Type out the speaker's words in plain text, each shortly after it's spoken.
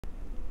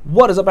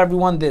What is up,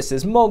 everyone? This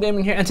is Mo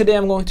Gaming here, and today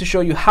I'm going to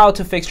show you how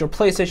to fix your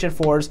PlayStation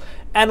 4's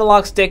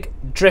analog stick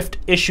drift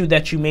issue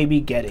that you may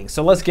be getting.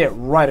 So let's get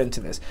right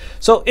into this.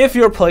 So if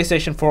your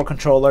PlayStation 4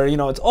 controller,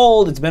 it's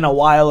old, it's been a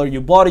while, or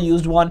you bought a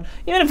used one,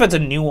 even if it's a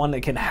new one,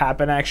 it can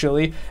happen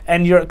actually,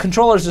 and your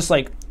controller is just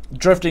like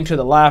drifting to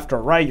the left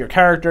or right, your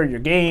character, your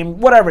game,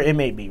 whatever it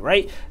may be,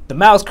 right? The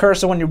mouse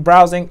cursor when you're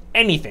browsing,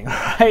 anything,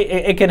 right?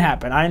 It can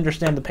happen. I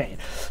understand the pain.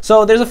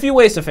 So there's a few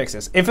ways to fix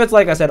this. If it's,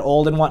 like I said,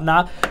 old and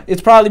whatnot,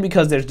 it's probably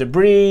because there's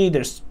debris,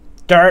 there's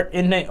dirt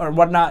in it or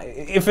whatnot.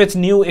 If it's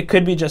new, it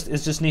could be it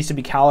just needs to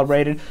be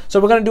calibrated. So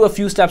we're going to do a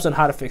few steps on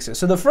how to fix it.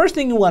 So the first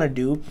thing you want to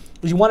do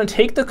is you want to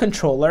take the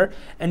controller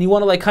and you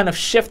want to like kind of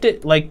shift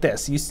it like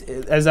this,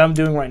 as I'm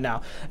doing right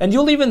now. And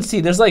you'll even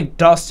see there's like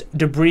dust,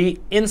 debris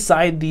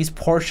inside these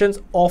portions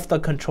of the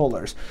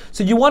controllers.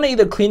 So you want to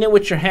either clean it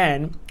with your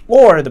hand,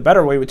 or the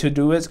better way to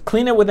do is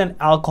clean it with an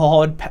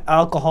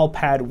alcohol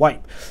pad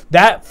wipe.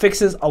 That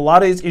fixes a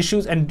lot of these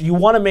issues, and you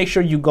want to make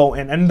sure you go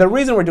in. And the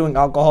reason we're doing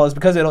alcohol is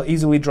because it'll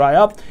easily dry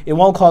up. It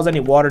won't cause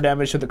any water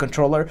damage to the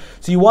controller.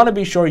 So you want to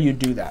be sure you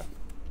do that.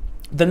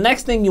 The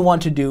next thing you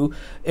want to do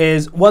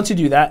is, once you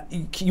do that,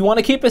 you want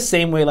to keep it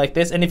same way like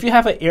this. And if you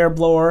have an air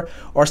blower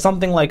or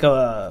something like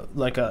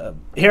a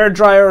hair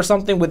dryer or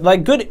something with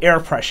like good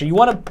air pressure, you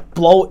want to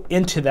blow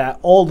into that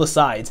all the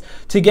sides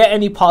to get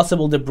any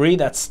possible debris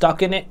that's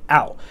stuck in it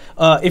out.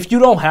 If you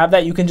don't have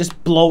that, you can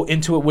just blow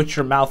into it with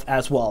your mouth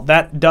as well.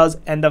 That does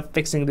end up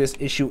fixing this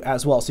issue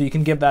as well, so you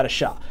can give that a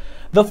shot.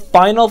 The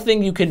final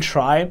thing you can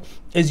try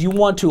is you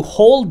want to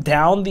hold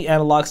down the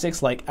analog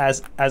sticks like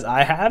as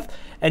I have,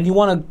 and you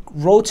want to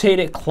rotate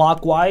it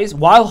clockwise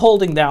while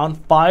holding down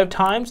 5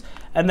 times,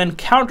 and then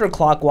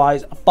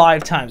counterclockwise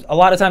 5 times. A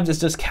lot of times it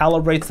just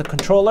calibrates the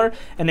controller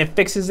and it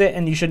fixes it,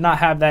 and you should not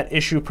have that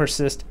issue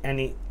persist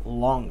any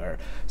longer.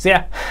 So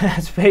yeah,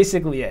 that's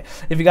basically it.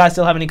 If you guys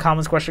still have any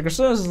comments, questions, or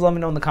concerns, let me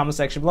know in the comment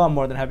section below. I'm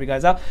more than happy you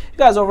guys out. If you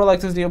guys over like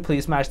this video,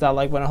 please smash that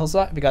like button.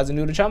 Also, if you guys are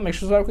new to the channel, make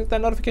sure to subscribe, click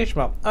that notification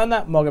bell. On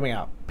that, Mo Gaming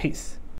out. Peace.